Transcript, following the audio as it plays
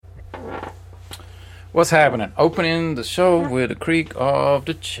What's happening? Opening the show with the creak of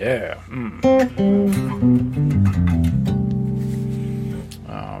the chair. I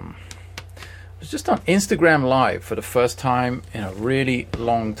was just on Instagram Live for the first time in a really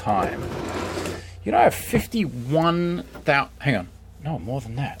long time. You know, I have 51,000... Hang on. No, more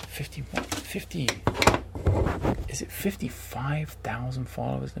than that. 50... Is it 55,000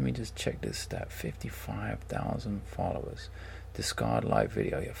 followers? Let me just check this stat. 55,000 followers. Discard live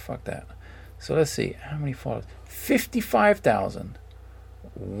video. Yeah, fuck that. So let's see. How many followers?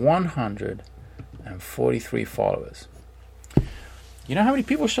 55,143 followers. You know how many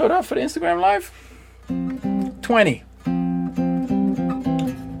people showed up for the Instagram Live? 20.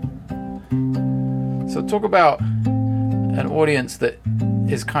 So talk about an audience that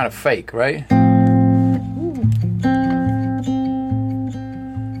is kind of fake, right?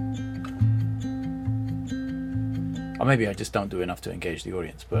 Or maybe I just don't do enough to engage the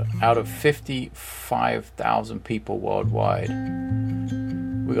audience. But out of 55,000 people worldwide,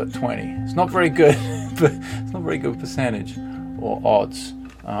 we got 20. It's not very good, but it's not a very good percentage or odds.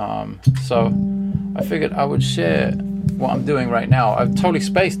 So I figured I would share what I'm doing right now. I've totally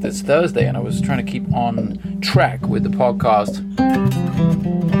spaced. It's Thursday, and I was trying to keep on track with the podcast.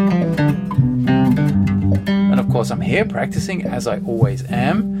 And of course, I'm here practicing as I always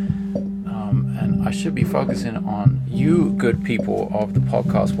am. And I should be focusing on you good people of the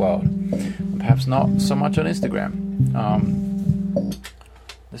podcast world, and perhaps not so much on Instagram.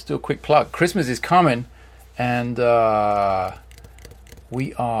 Let's do a quick plug. Christmas is coming, and we're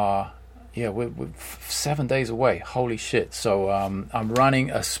 7 days away. Holy shit. So I'm running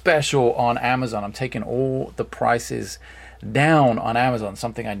a special on Amazon. I'm taking all the prices down on Amazon,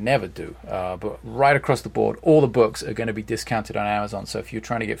 something I never do, but right across the board, all the books are going to be discounted on Amazon. So if you're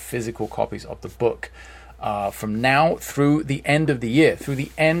trying to get physical copies of the book from now through the end of the year, through the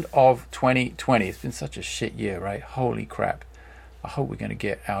end of 2020, it's been such a shit year, right? Holy crap. I hope we're going to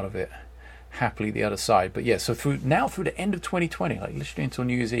get out of it happily the other side. But yeah, so through the end of 2020, like literally until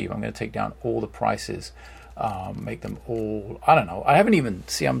New Year's Eve, I'm going to take down all the prices, make them all, I don't know, I haven't even,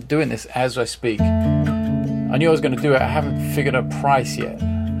 I'm doing this as I speak. I knew I was going to do it. I haven't figured a price yet.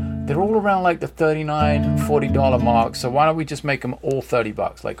 They're all around like the $39, $40 mark. So why don't we just make them all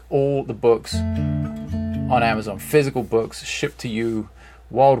 $30? Like all the books on Amazon, physical books shipped to you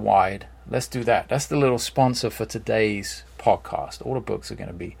worldwide. Let's do that. That's the little sponsor for today's podcast. All the books are going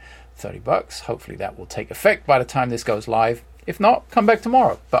to be $30. Hopefully that will take effect by the time this goes live. If not, come back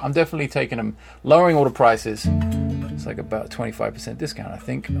tomorrow. But I'm definitely taking them, lowering all the prices. It's like about a 25% discount, I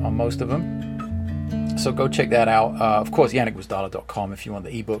think, on most of them. So go check that out. Of course, yannickgusdala.com if you want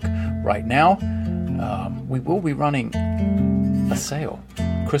the ebook right now. We will be running a sale,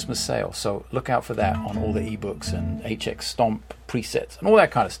 Christmas sale. So look out for that on all the ebooks and HX Stomp presets and all that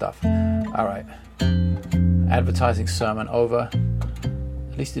kind of stuff. All right. Advertising sermon over.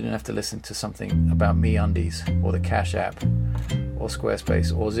 At least you didn't have to listen to something about MeUndies or the Cash App or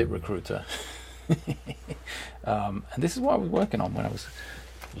Squarespace or ZipRecruiter. And this is what I was working on when I was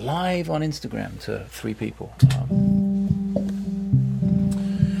live on Instagram to 3 people.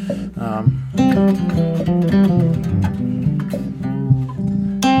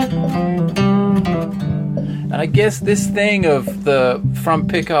 And I guess this thing of the front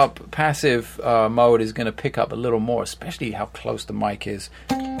pickup passive mode is going to pick up a little more, especially how close the mic is,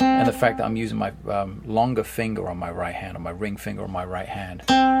 and the fact that I'm using my longer finger on my right hand, or my ring finger on my right hand.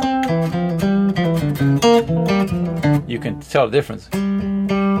 You can tell the difference.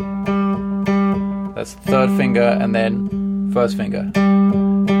 That's third finger and then first finger.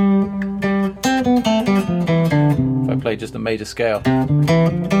 If I play just a major scale.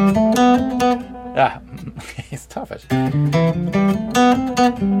 It's tough actually.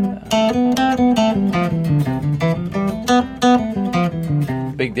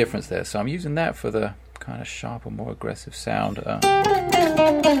 Big difference there. So I'm using that for the kind of sharper, more aggressive sound. Yeah.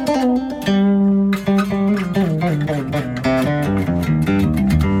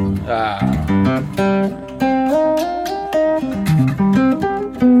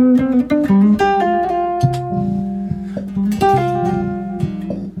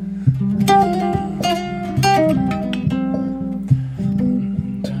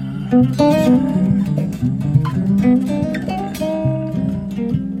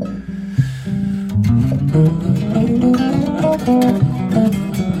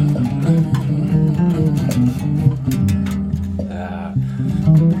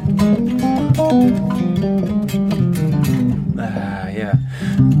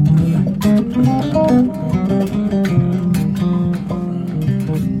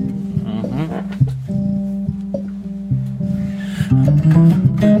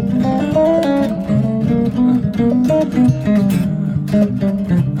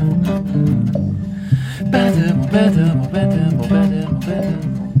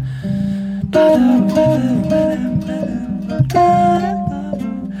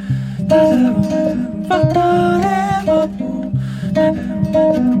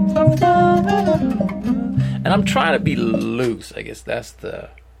 And I'm trying to be loose. I guess that's the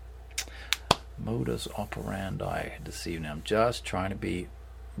modus operandi this evening. I'm just trying to be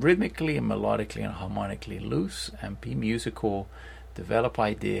rhythmically and melodically and harmonically loose and be musical, develop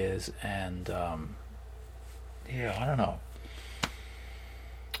ideas, and yeah, I don't know.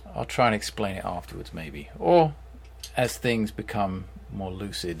 I'll try and explain it afterwards, maybe, or as things become more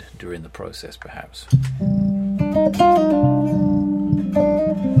lucid during the process, perhaps.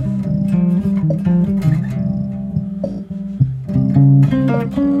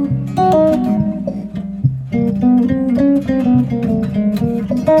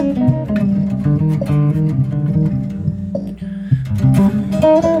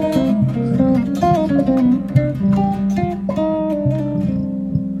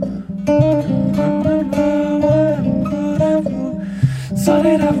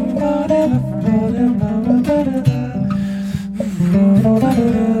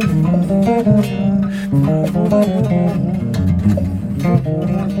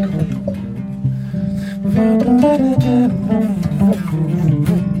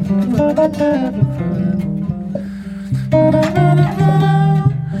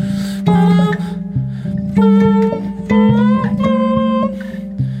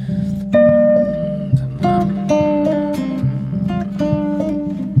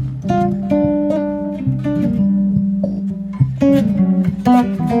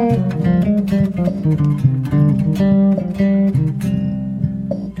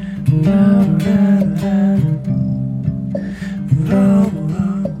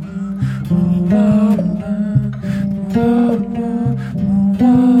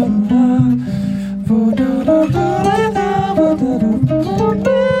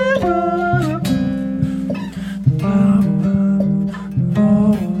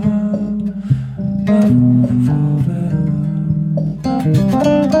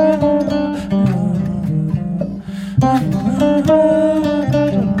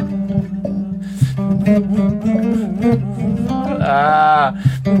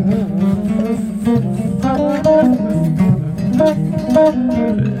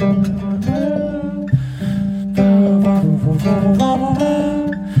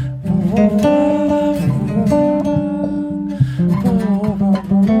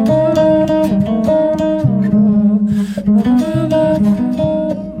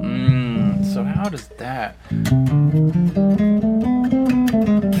 So how does that? How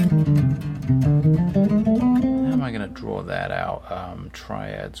am I going to draw that out?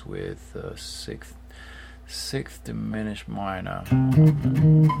 Triads with sixth diminished minor,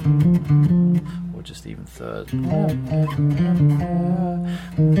 or just even third.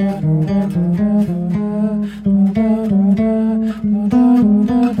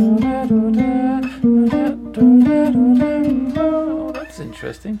 Oh, that's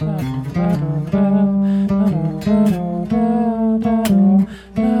interesting.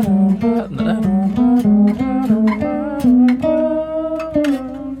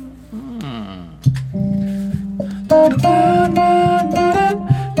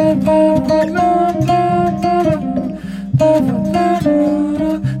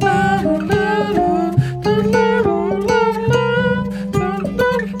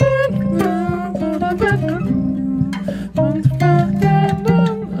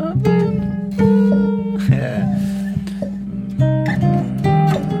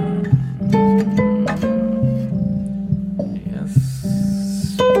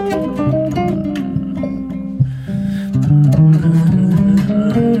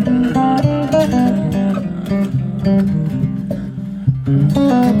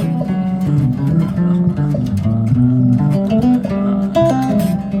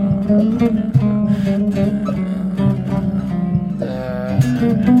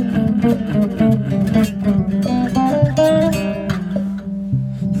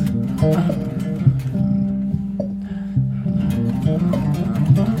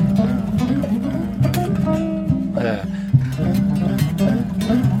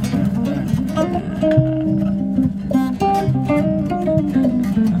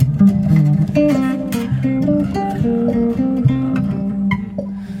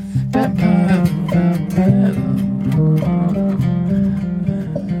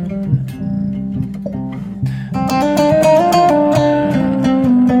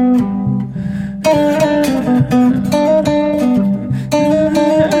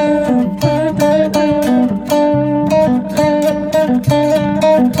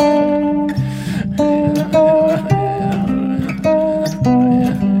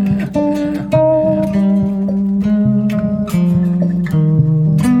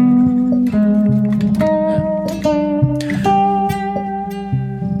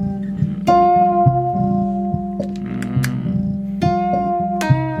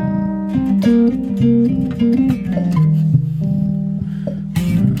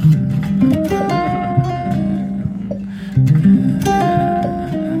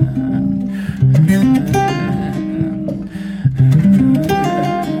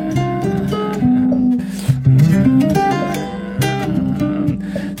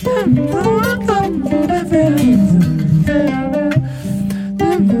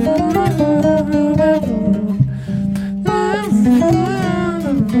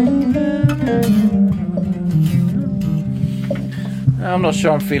 I'm not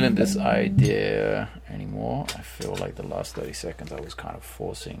sure I'm feeling this idea anymore. I feel like the last 30 seconds I was kind of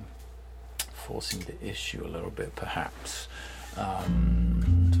forcing the issue a little bit, perhaps. I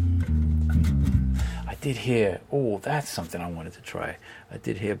did hear, that's something I wanted to try. I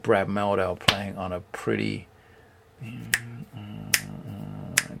did hear Brad Mehldau playing on a pretty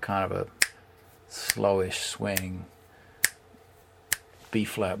kind of a slowish swing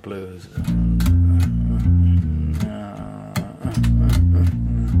B-flat blues.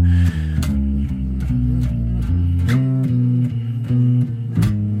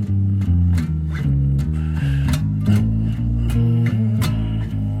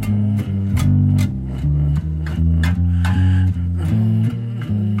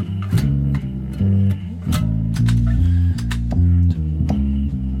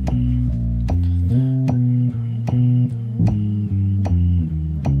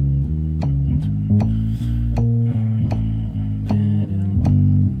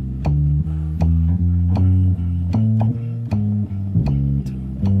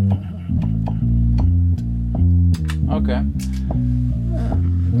 Okay.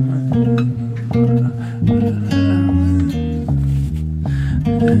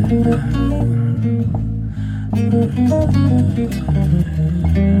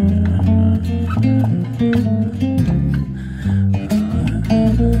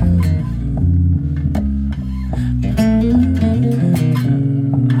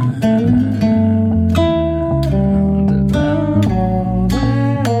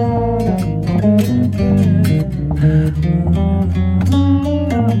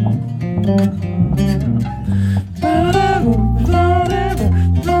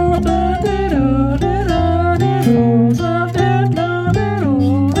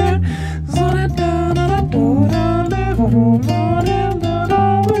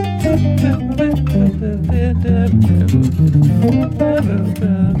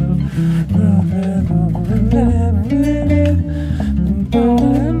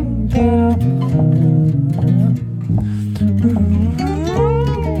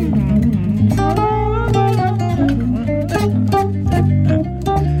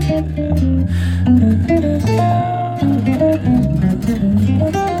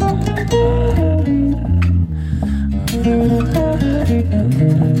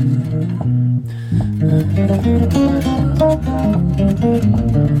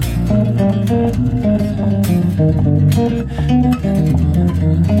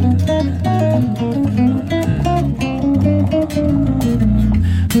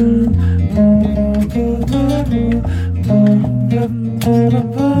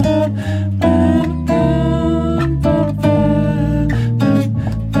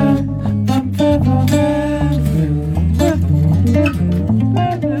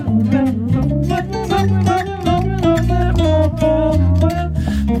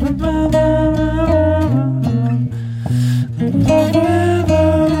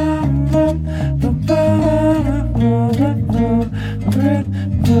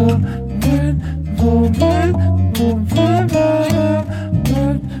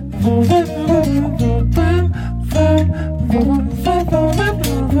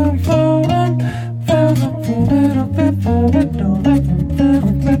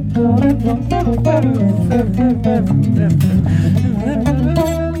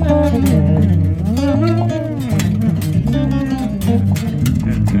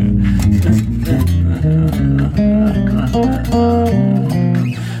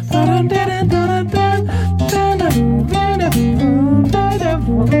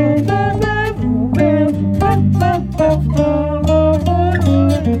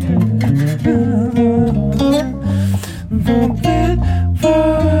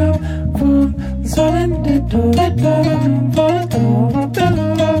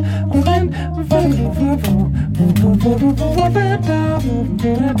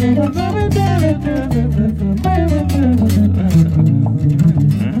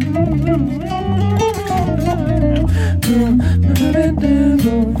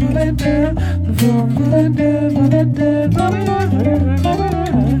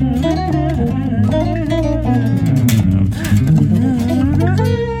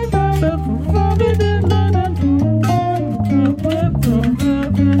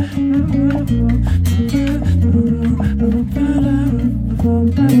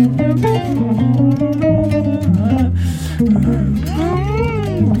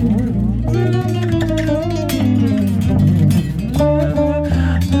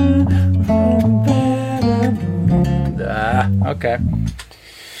 Okay.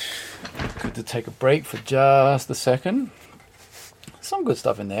 Good to take a break for just a second. Some good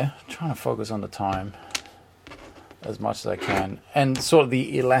stuff in there. I'm trying to focus on the time as much as I can. And sort of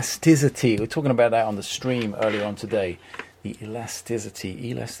the elasticity. We were talking about that on the stream earlier on today. The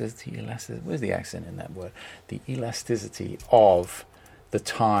elasticity. Where's the accent in that word? The elasticity of the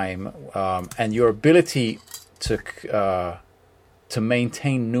time and your ability to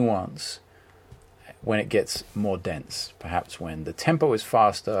maintain nuance when it gets more dense. Perhaps when the tempo is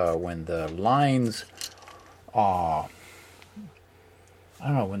faster, when the lines are, I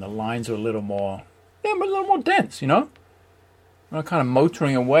don't know, when the lines are a little more dense, you know? When I'm kind of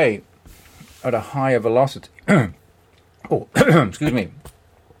motoring away at a higher velocity. Oh, excuse me.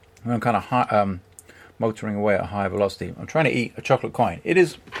 When I'm kind of motoring away at a higher velocity. I'm trying to eat a chocolate coin. It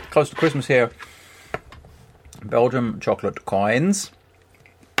is close to Christmas here. Belgium chocolate coins.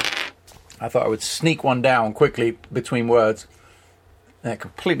 I thought I would sneak one down quickly between words. That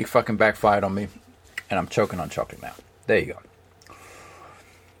completely fucking backfired on me. And I'm choking on chocolate now. There you go.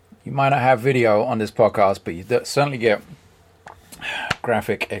 You might not have video on this podcast, but you certainly get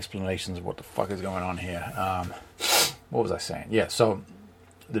graphic explanations of what the fuck is going on here. What was I saying? Yeah, so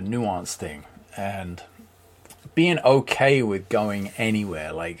the nuance thing. And being okay with going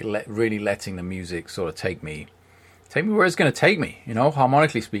anywhere. Like really letting the music sort of take me where it's going to take me. You know,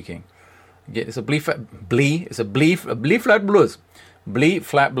 harmonically speaking. It's a B flat blues. It's a B flat blues.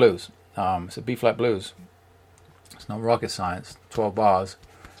 It's not rocket science. 12 bars.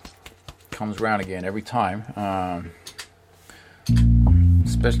 Comes around again every time.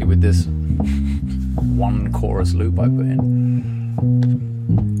 Especially with this one chorus loop I put in.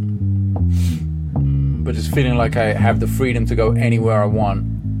 But just feeling like I have the freedom to go anywhere I want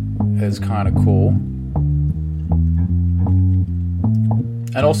is kind of cool.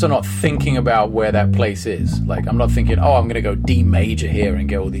 And also not thinking about where that place is. Like, I'm not thinking, I'm going to go D major here and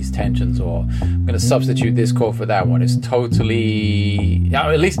get all these tensions, or I'm going to substitute this chord for that one. It's totally,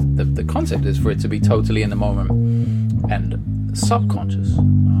 at least the concept is for it to be totally in the moment and subconscious.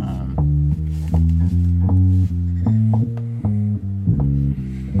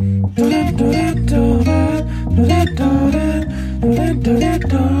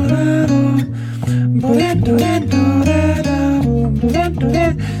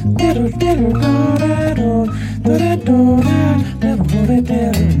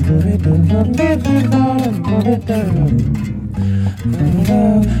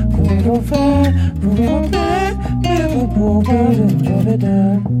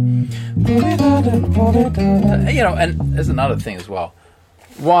 You know, and there's another thing as well.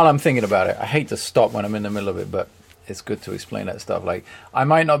 While I'm thinking about it, I hate to stop when I'm in the middle of it, but it's good to explain that stuff. Like, I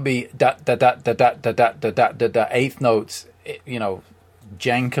might not be eighth notes, you know,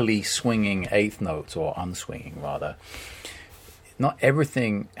 jankily swinging eighth notes, or unswinging rather. Not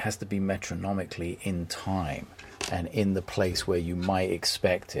everything has to be metronomically in time and in the place where you might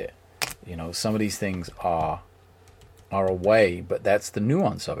expect it. You know, some of these things are away, but that's the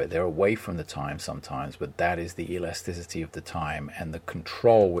nuance of it. They're away from the time sometimes, but that is the elasticity of the time and the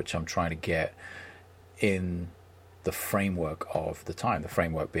control which I'm trying to get in the framework of the time. The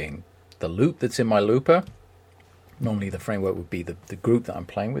framework being the loop that's in my looper. Normally the framework would be the group that I'm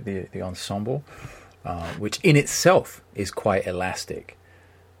playing with, the ensemble, which in itself is quite elastic.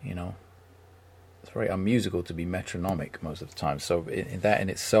 You know, it's very unmusical to be metronomic most of the time. So in that in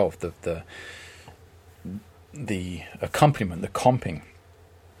itself, the accompaniment, the comping,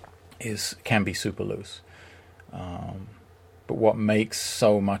 can be super loose. But what makes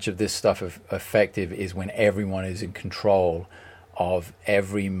so much of this stuff effective is when everyone is in control of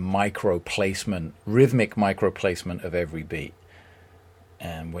every rhythmic micro placement of every beat.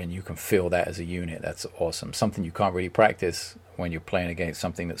 And when you can feel that as a unit, that's awesome. Something you can't really practice when you're playing against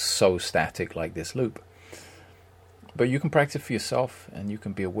something that's so static like this loop. But you can practice for yourself, and you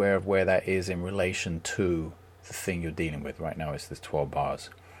can be aware of where that is in relation to the thing you're dealing with. Right now it's this 12 bars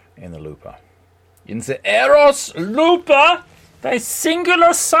in the looper. In the Eros looper by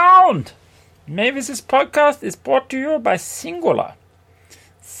Singular Sound. Maybe this podcast is brought to you by Singular.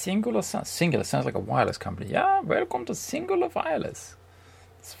 Singular Sound. Singular sounds like a wireless company. Yeah, welcome to Singular Wireless.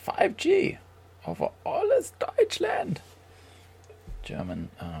 It's 5G over alles Deutschland. German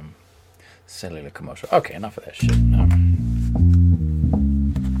cellular commercial. Okay, enough of that shit.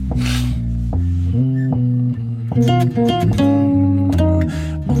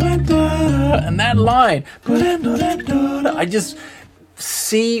 And that line, I just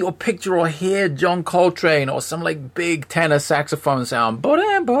see or picture or hear John Coltrane or some like big tenor saxophone sound,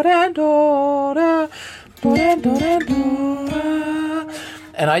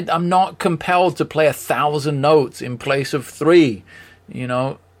 I'm not compelled to play 1,000 notes in place of 3. You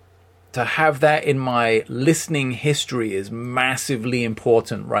know, to have that in my listening history is massively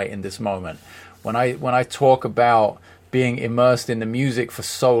important right in this moment. When I talk about being immersed in the music for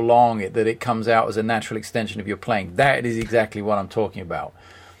so long that it comes out as a natural extension of your playing, that is exactly what I'm talking about.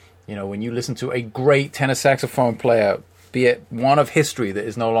 You know, when you listen to a great tenor saxophone player, be it one of history that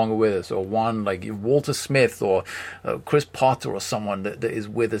is no longer with us, or one like Walter Smith or Chris Potter, or someone that is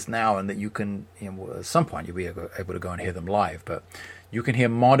with us now, and that you can, you know, at some point you'll be able to go and hear them live, but you can hear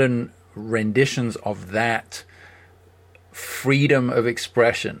modern renditions of that freedom of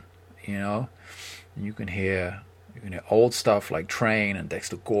expression, you know. And you can hear old stuff like Train and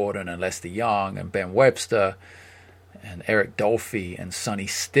Dexter Gordon and Lester Young and Ben Webster and Eric Dolphy and Sonny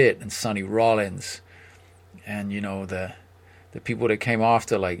Stitt and Sonny Rollins, and, you know, the people that came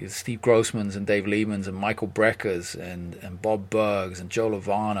after, like Steve Grossman's and Dave Liebman's and Michael Brecker's and Bob Berg's and Joe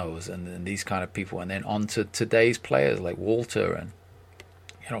Lovano's and these kind of people, and then on to today's players like Walter and,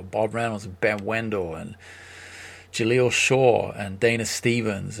 you know, Bob Reynolds and Ben Wendell and Jaleel Shaw and Dana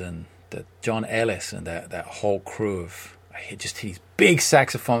Stevens and John Ellis and that whole crew of just these big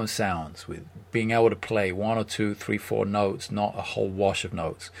saxophone sounds, with being able to play 1 or 2, 3, 4 notes, not a whole wash of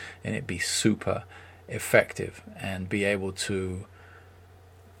notes, and it be super effective, and be able to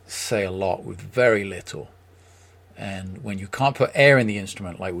say a lot with very little. And when you can't put air in the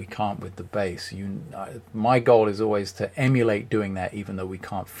instrument like we can't with the bass, my goal is always to emulate doing that, even though we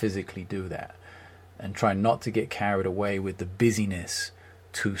can't physically do that, and try not to get carried away with the busyness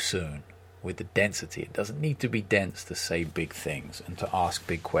too soon, with the density. It doesn't need to be dense to say big things and to ask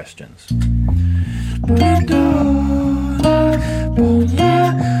big questions.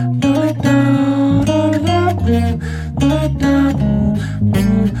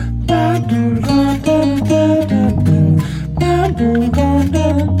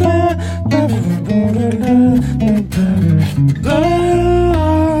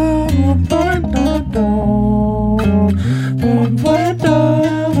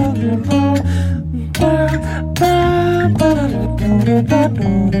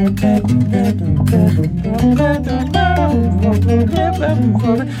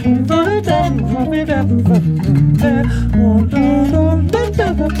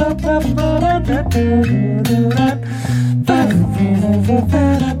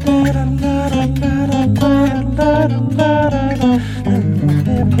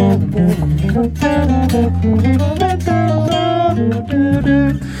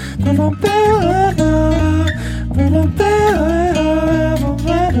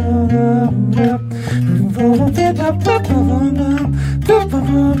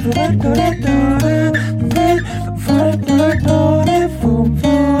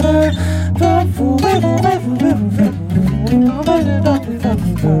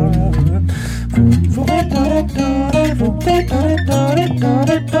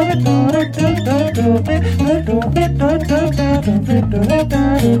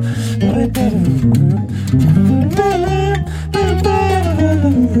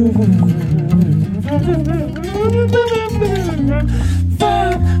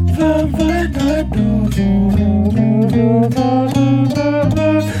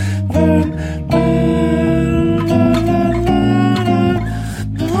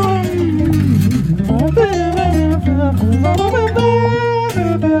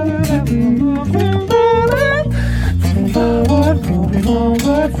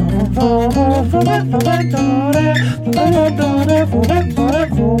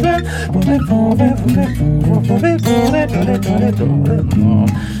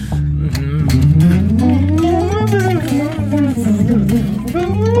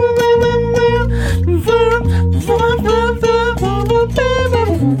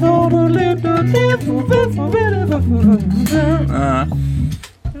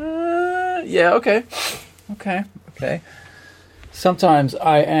 Yeah, okay. Sometimes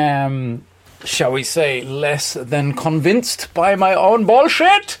I am, shall we say, less than convinced by my own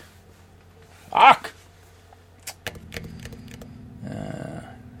bullshit. Fuck.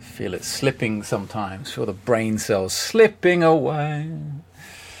 Feel it slipping sometimes. Feel the brain cells slipping away.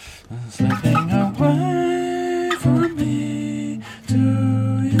 Slipping away from me to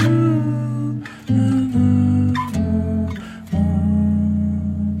you.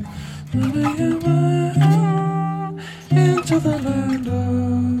 Slipping away into the land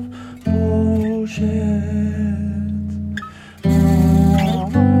of bullshit.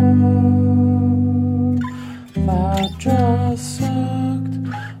 That just sucked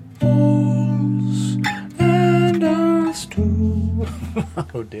balls and us too.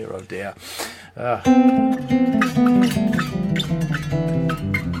 Oh dear, oh dear.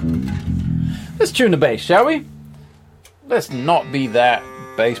 Let's tune the bass, shall we? Let's not be that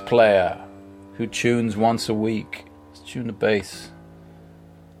bass player who tunes once a week. Let's tune the bass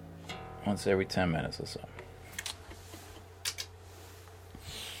once every 10 minutes or so.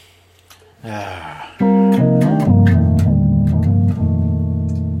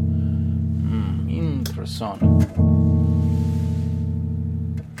 Interessant.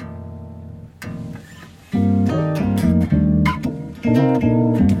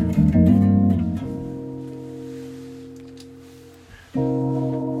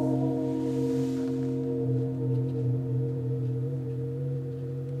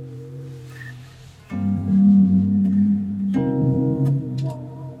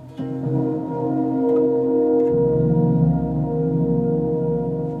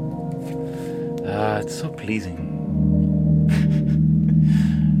 It's so pleasing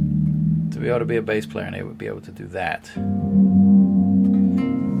to be able to be a bass player and able to be able to do that.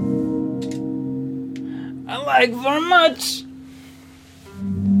 I like very much.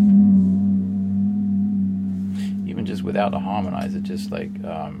 Even just without the harmonizer, just like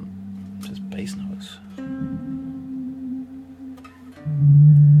just bass notes.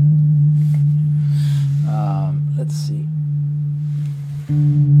 Let's see.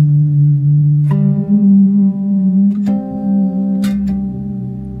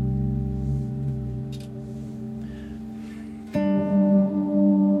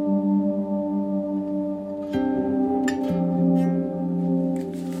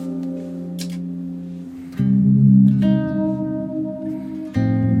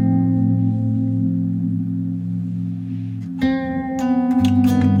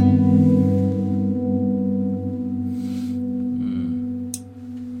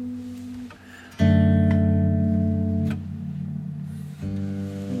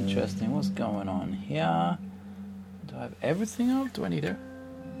 Interesting. What's going on here? Do I have everything up? Do I need to?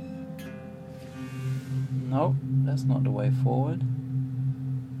 Nope, that's not the way forward.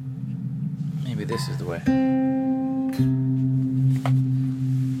 Maybe this is the way. Come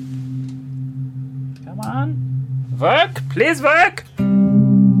on. Work! Please work!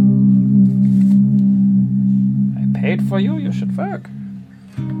 I paid for you, you should work.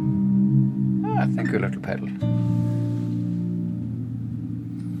 Ah, thank you, little pedal.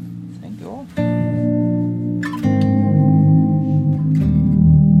 Thank you.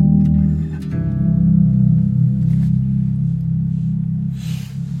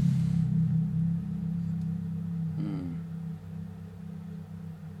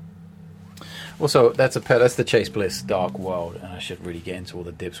 Also, that's the Chase Bliss Dark World, and I should really get into all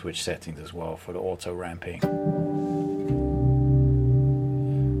the dip switch settings as well for the auto ramping.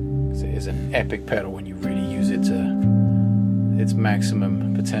 Because it is an epic pedal when you really use it to its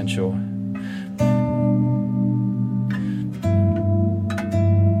maximum potential.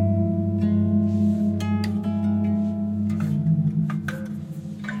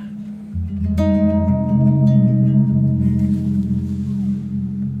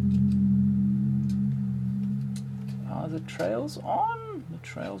 The trails on? The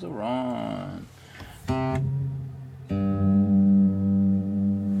trails are on.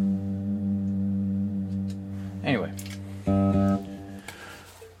 Anyway,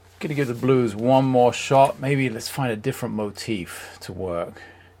 gonna give the blues one more shot. Maybe let's find a different motif to work.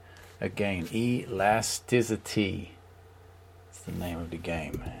 Again, elasticity. It's the name of the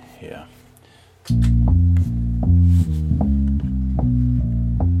game here.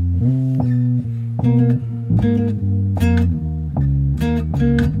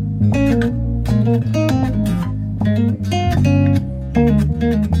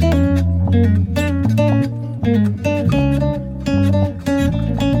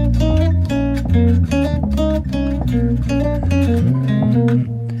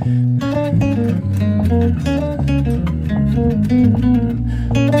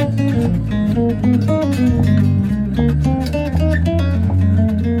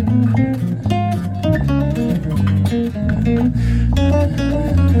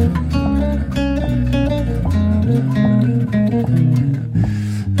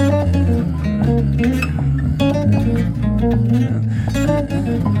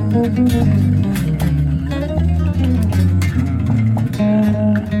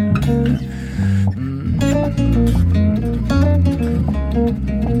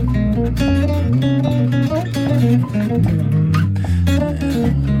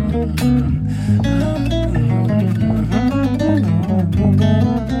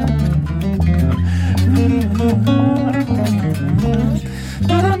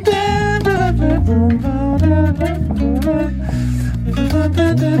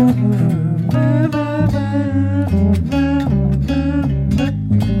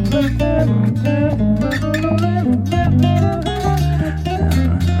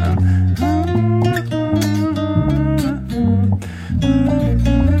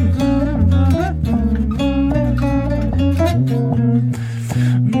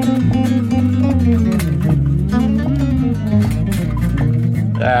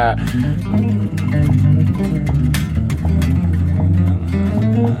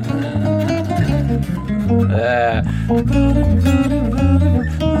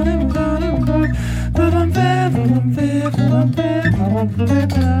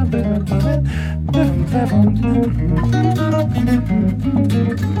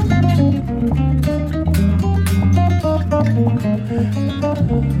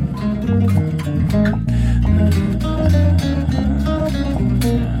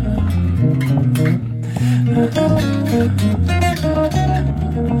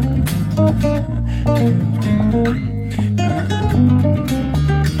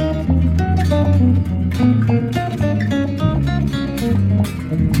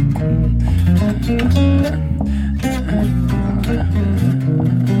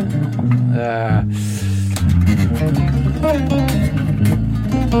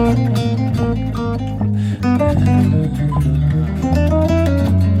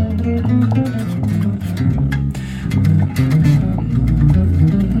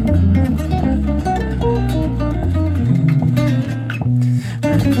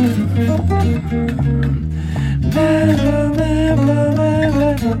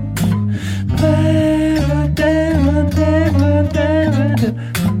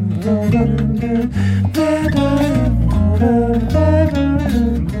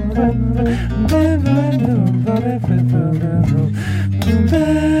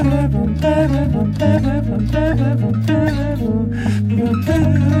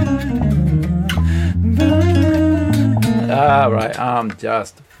 Alright, I'm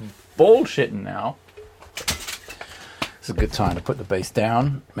just bullshitting now. It's a good time to put the bass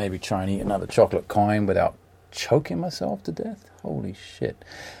down. Maybe try and eat another chocolate coin without choking myself to death. Holy shit.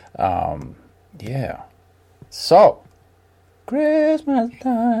 Yeah. So, Christmas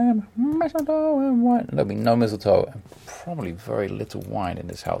time, mistletoe and wine. There'll be no mistletoe and probably very little wine in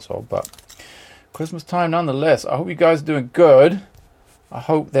this household, but Christmas time nonetheless. I hope you guys are doing good. I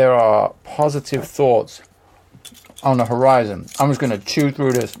hope there are positive thoughts on the horizon. I'm just going to chew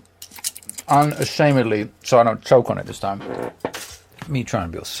through this unashamedly so I don't choke on it this time. Me trying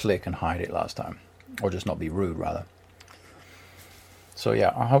to be all slick and hide it last time. Or just not be rude, rather. So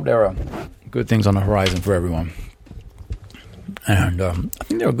yeah, I hope there are good things on the horizon for everyone. And I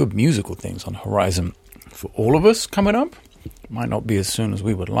think there are good musical things on the horizon for all of us coming up. Might not be as soon as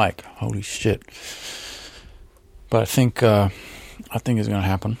we would like. Holy shit. But I think it's going to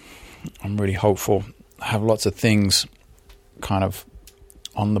happen. I'm really hopeful. I have lots of things kind of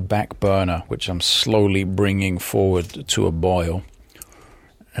on the back burner, which I'm slowly bringing forward to a boil.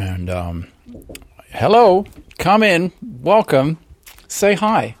 And hello, come in, welcome, say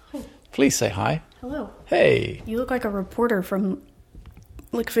hi. Please say hi. Hello. Hey. You look like a reporter from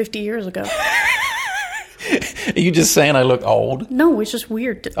like 50 years ago. Are you just saying I look old? No, it's just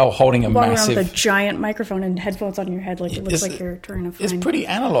weird. Holding a walking massive... around with a giant microphone and headphones on your head like it looks like you're trying to find... It's pretty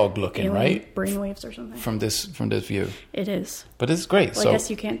analog looking, right? Brainwaves or something. From this view. It is. But it's great. Well, I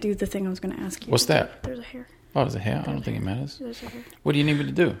guess you can't do the thing I was going to ask you. What's that? There's a hair. Oh, there's a hair? I don't think it matters. There's a hair. What do you need me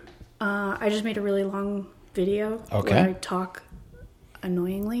to do? I just made a really long video where I talk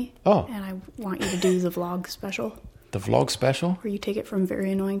annoyingly. Oh. And I want you to do the vlog special. The vlog special? Where you take it from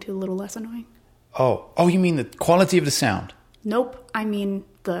very annoying to a little less annoying. Oh, you mean the quality of the sound? Nope, I mean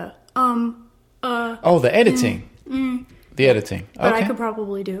the the editing. The editing. Okay. But I could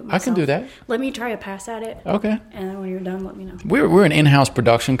probably do it myself. I can do that. Let me try a pass at it. Okay. And then when you're done, let me know. We're an in-house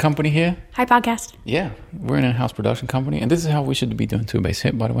production company here. Hi, podcast. Yeah, we're an in-house production company, and this is how we should be doing two-bass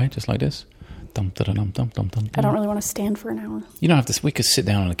hit, by the way, just like this. Dum, da, dum, dum, dum, dum, I don't really want to stand for an hour. You don't have to. We could sit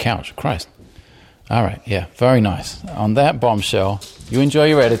down on the couch. Christ. All right. Yeah. Very nice. On that bombshell, you enjoy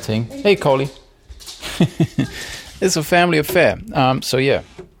your editing. Hey, Coley. It's a family affair. So yeah,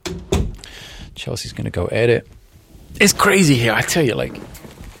 Chelsea's gonna go edit. It's crazy here, I tell you. Like,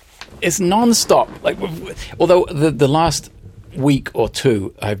 it's non-stop. Like, although the last week or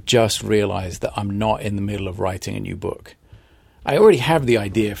two, I've just realized that I'm not in the middle of writing a new book. I already have the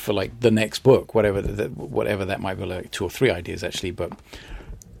idea for like the next book, whatever that might be, like 2 or 3 ideas actually, but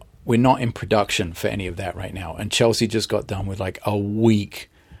we're not in production for any of that right now. And Chelsea just got done with like a week.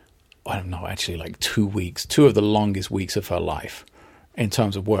 I don't know, actually like 2 weeks, 2 of the longest weeks of her life in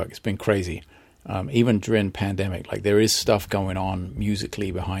terms of work. It's been crazy. Even during pandemic, like there is stuff going on musically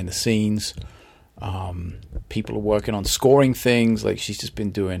behind the scenes. People are working on scoring things. Like she's just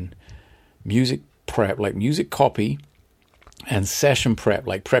been doing music prep, like music copy and session prep,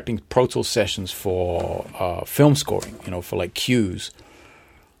 like prepping Pro Tools sessions for film scoring, for like cues.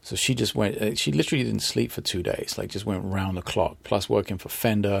 So she just went, she literally didn't sleep for 2 days, like just went round the clock, plus working for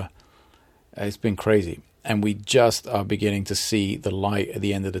Fender. It's been crazy. And we just are beginning to see the light at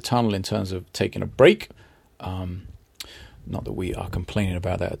the end of the tunnel in terms of taking a break. Not that we are complaining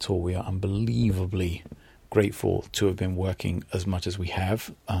about that at all. We are unbelievably grateful to have been working as much as we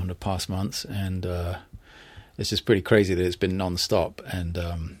have the past months. And it's just pretty crazy that it's been non-stop.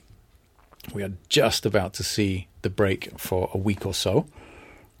 And we are just about to see the break for a week or so,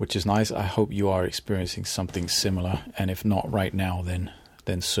 which is nice. I hope you are experiencing something similar. And if not right now,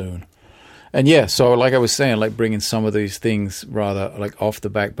 then soon. And yeah, so like I was saying, like bringing some of these things rather like off the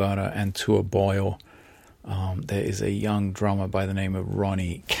back burner and to a boil. There is a young drummer by the name of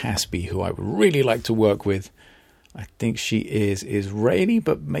Ronnie Caspi who I would really like to work with. I think she is Israeli,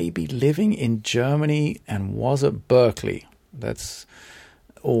 but maybe living in Germany and was at Berkeley. That's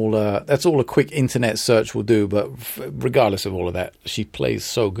all a quick internet search will do. But regardless of all of that, she plays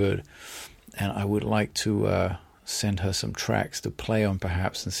so good, and I would like to send her some tracks to play on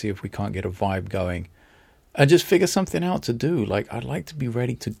perhaps and see if we can't get a vibe going and just figure something out to do. Like, I'd like to be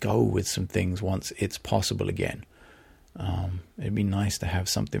ready to go with some things once it's possible again. It'd be nice to have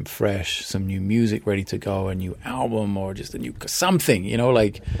something fresh, some new music ready to go, a new album or just a new something, you know,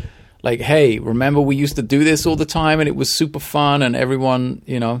 like, hey, remember we used to do this all the time and it was super fun and everyone,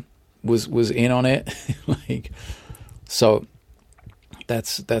 you know, was in on it. Like, so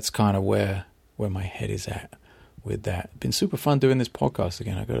that's kind of where my head is at with that. Been super fun doing this podcast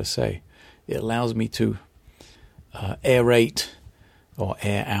again, I gotta say. It allows me to aerate or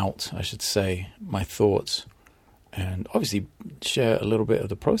air out, I should say, my thoughts, and obviously share a little bit of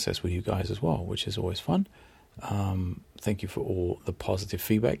the process with you guys as well, which is always fun. Thank you for all the positive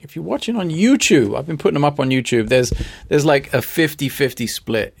feedback. If you're watching on YouTube, I've been putting them up on YouTube. There's like a 50-50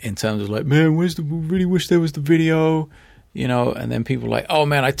 split in terms of like, man, really wish there was the video, you know, and then people are like, oh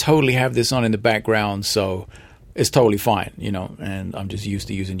man, I totally have this on in the background, so it's totally fine, you know, and I'm just used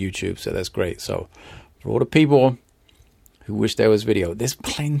to using YouTube, so that's great. So for all the people who wish there was video, there's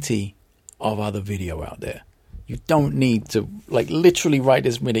plenty of other video out there. You don't need to, like, literally right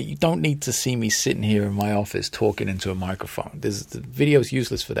this minute, you don't need to see me sitting here in my office talking into a microphone. The video's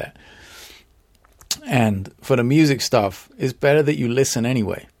useless for that. And for the music stuff, it's better that you listen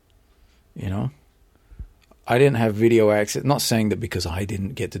anyway, you know. I didn't have video access. Not saying that because I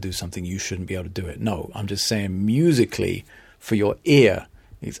didn't get to do something, you shouldn't be able to do it. No, I'm just saying musically, for your ear,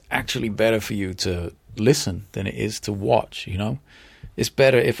 it's actually better for you to listen than it is to watch, you know. It's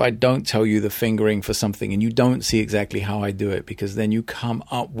better if I don't tell you the fingering for something and you don't see exactly how I do it, because then you come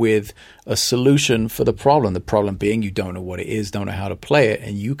up with a solution for the problem. The problem being you don't know what it is, don't know how to play it,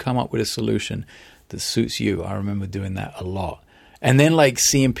 and you come up with a solution that suits you. I remember doing that a lot. And then like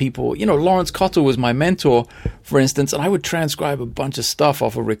seeing people, you know, Lawrence Cottle was my mentor, for instance, and I would transcribe a bunch of stuff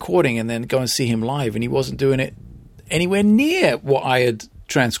off a recording and then go and see him live, and he wasn't doing it anywhere near what I had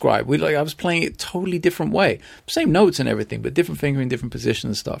transcribed. I was playing it totally different way. Same notes and everything, but different fingering, different position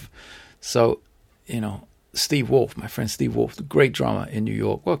and stuff. So, you know, Steve Wolf, my friend Steve Wolf, the great drummer in New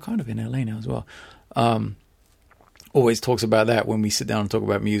York, well, kind of in LA now as well, always talks about that when we sit down and talk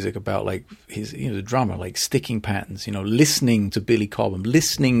about music, about like his, you know, the drummer, like sticking patterns, you know, listening to Billy Cobham,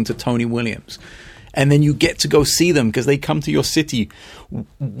 listening to Tony Williams. And then you get to go see them because they come to your city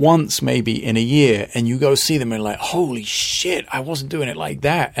once maybe in a year, and you go see them and like, holy shit, I wasn't doing it like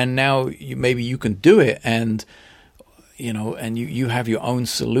that. And now maybe you can do it, and you know, and you have your own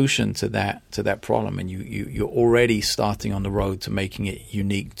solution to that problem, and you're already starting on the road to making it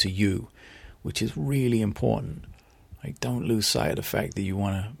unique to you, which is really important. Like, don't lose sight of the fact that you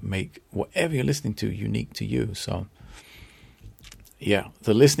want to make whatever you're listening to unique to you. So yeah,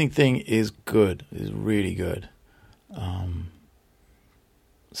 the listening thing is good. It's really good.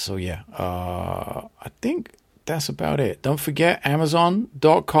 So yeah, I think that's about it. Don't forget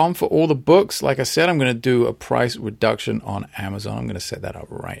Amazon.com for all the books. Like I said, I'm going to do a price reduction on Amazon. I'm going to set that up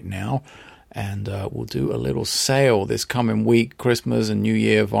right now. And we'll do a little sale this coming week, Christmas and New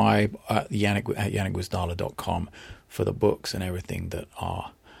Year vibe at yannickwisdala.com for the books and everything that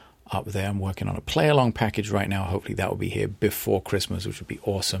are up there. I'm working on a play-along package right now. Hopefully that will be here before Christmas, which would be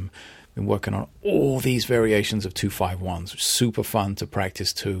awesome. Been working on all these variations of 2-5-1s, which is super fun to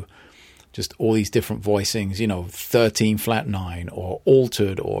practice too. Just all these different voicings, you know, 13 flat 9 or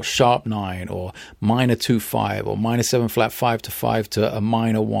altered or sharp 9 or minor 2-5 or minor 7 flat 5-5 to a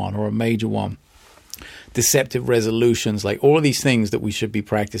minor 1 or a major 1. Deceptive resolutions, like all of these things that we should be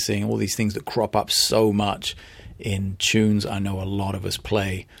practicing, all these things that crop up so much in tunes I know a lot of us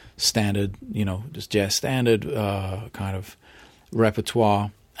play, standard, you know, just jazz standard kind of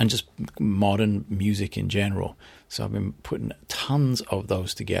repertoire, and just modern music in general. So I've been putting tons of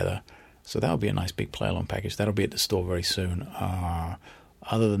those together. So that'll be a nice big play-along package. That'll be at the store very soon.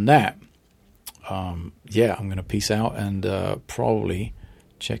 Other than that, yeah, I'm going to peace out and probably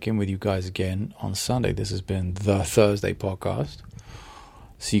check in with you guys again on Sunday. This has been the Thursday podcast.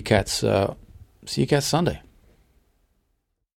 See you cats Sunday.